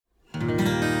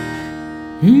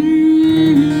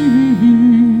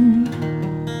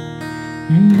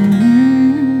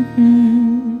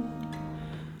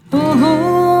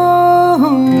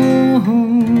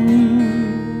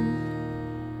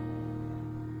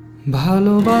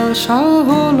ভালোবাসা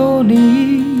হলো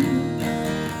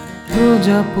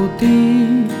প্রজাপতি,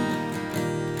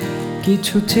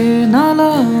 কিছু চেনা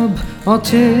লাভ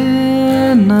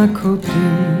অচেনা ক্ষতি।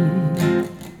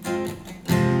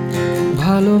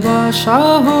 ভালোবাসা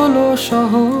হলো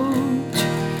সহজ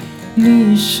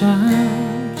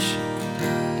নিঃশ্বাস,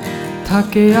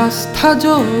 থাকে আস্থা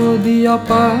যদি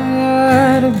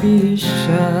অপার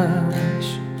বিশ্বাস।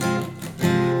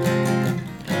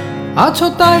 আছো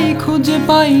তাই খুঁজে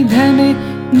পাই ধ্যানে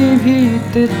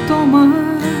নিভৃতে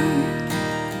তোমার,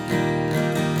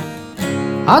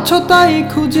 আছো তাই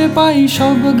খুঁজে পাই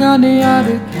সব গানে আর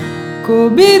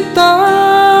কবিতা।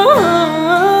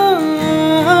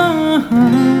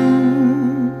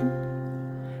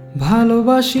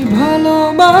 ভালোবাসি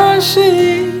ভালোবাসি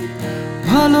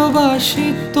ভালোবাসি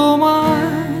তোমায়,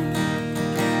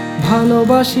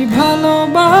 ভালোবাসি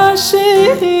ভালোবাসি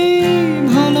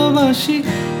ভালোবাসি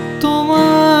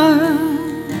তোমায়।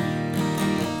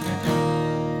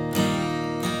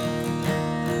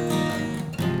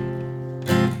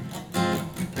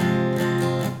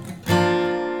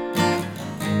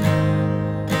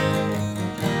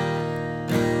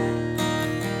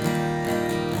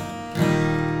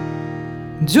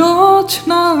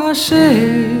 জোছনা আসে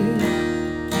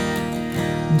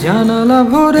জানালা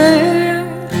ভরে,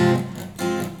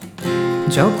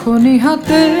 যখনই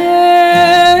হাতে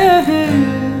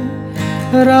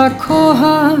রাখো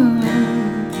হাত,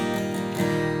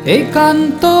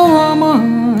 একান্ত আমার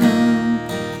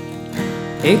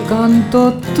একান্ত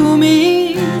তুমি।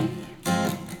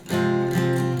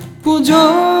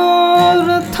 পুজোর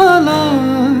থালা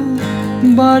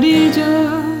বাড়ি যা,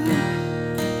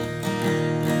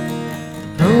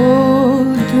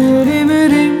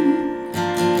 রিম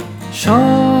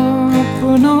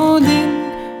স্বপ্ন দিন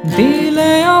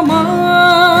দিলে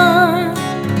আমার।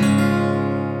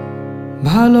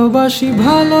 ভালোবাসি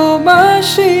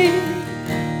ভালোবাসি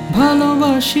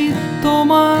ভালোবাসি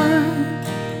তোমায়,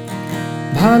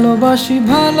 ভালোবাসি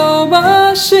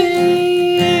ভালোবাসি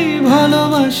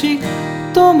ভালোবাসি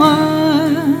তোমায়।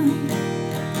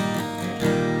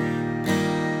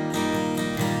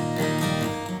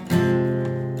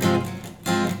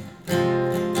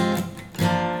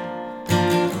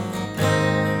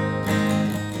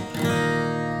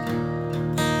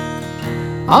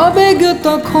 আবেগ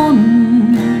তখন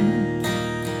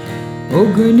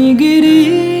অগ্নিগিরি,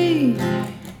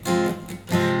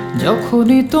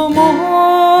 যখনই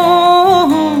তোমার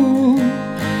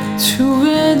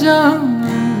ছুঁয়ে যা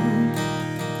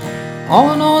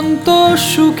অনন্ত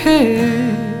সুখে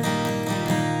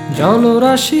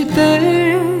জলরাশিতে।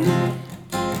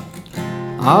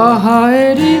 আহায়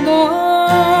হৃদয়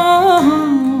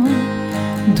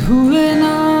ধুয়ে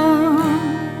না,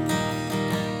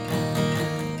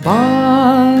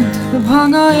 বাঁধ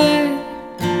ভাঙায়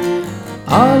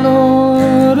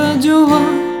আলোর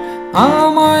জোয়ার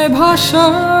আমায় ভাষা।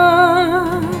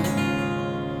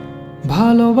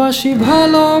 ভালোবাসি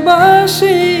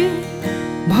ভালোবাসি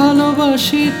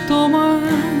ভালোবাসি তোমায়,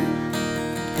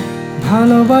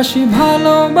 ভালোবাসি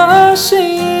ভালোবাসি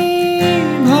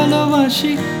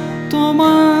ভালোবাসি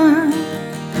তোমায়।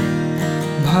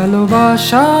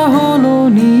 ভালোবাসা হলো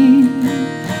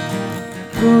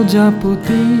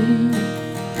প্রজাপতি,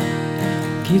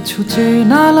 কিছু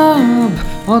চেনা লাভ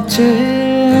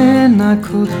অচেনা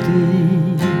ক্ষতি।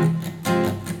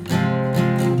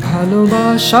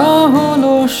 ভালোবাসা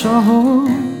হলো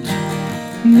সহজ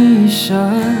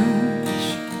নিঃশ্বাস,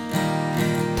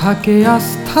 থাকে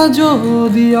আস্থা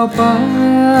যদি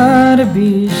অপার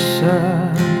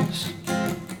বিশ্বাস।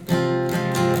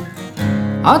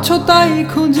 আছো তাই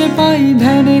খুঁজে পাই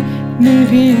ধ্যানে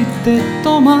নিভৃতে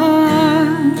তোমার,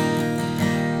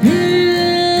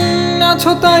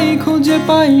 আছো তাই খুঁজে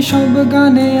পাই সব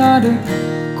গানে আর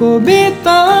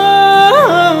কবিতা।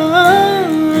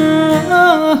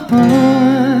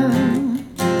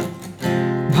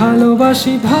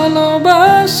 ভালোবাসি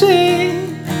ভালোবাসি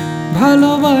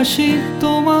ভালোবাসি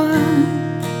তোমায়,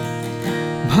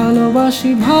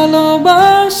 ভালোবাসি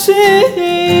ভালোবাসি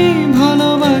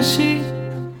ভালোবাসি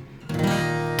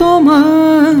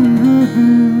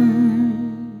তোমায়।